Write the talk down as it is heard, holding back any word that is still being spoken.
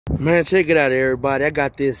Man, check it out, everybody. I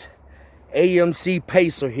got this AMC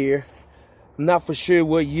PACER here. I'm not for sure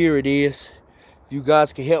what year it is. If you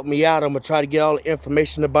guys can help me out, I'm going to try to get all the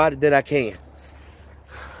information about it that I can.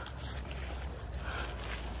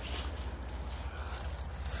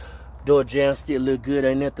 Door jamb still look good.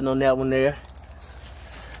 Ain't nothing on that one there.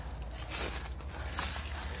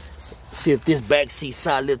 See if this back seat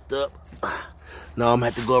side lift up. No, I'm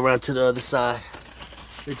going to have to go around to the other side.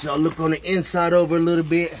 Let y'all look on the inside over a little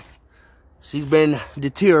bit. She's been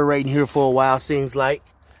deteriorating here for a while, seems like.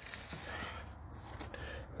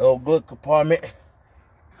 Old glove compartment.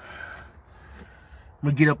 I'm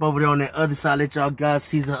gonna get up over there on that other side, let y'all guys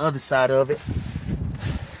see the other side of it.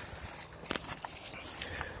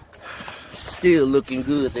 Still looking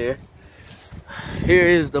good there. Here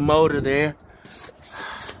is the motor there.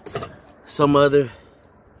 Some other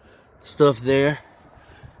stuff there.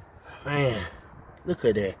 Man, look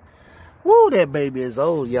at that. Woo, that baby is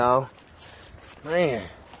old, y'all. Man,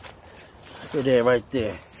 look at that right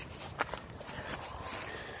there.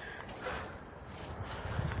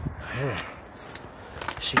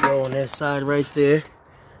 She go on that side right there.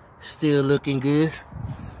 Still looking good.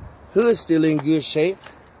 Hood still in good shape.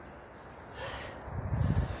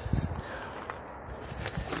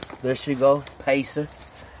 There she go, PACER,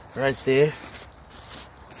 right there.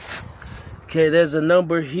 Okay, there's a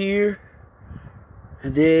number here.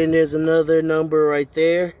 And then there's another number right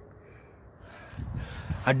there.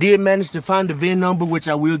 I did manage to find the VIN number, which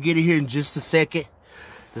I will get it here in just a second.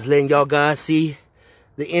 Just letting y'all guys see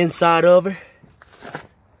the inside of her.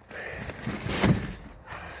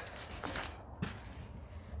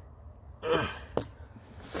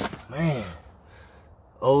 Man,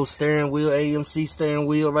 old steering wheel, AMC steering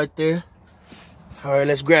wheel right there. All right,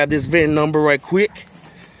 let's grab this VIN number right quick.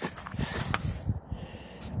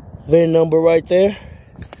 VIN number right there.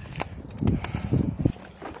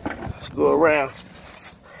 Let's go around.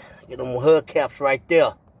 Get them hubcaps right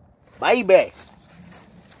there. Baby.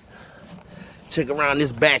 Check around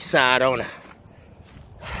this back side on her.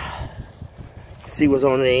 See what's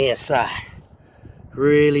on the inside.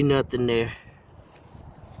 Really nothing there.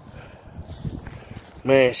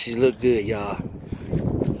 Man, she look good, y'all.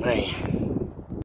 Man.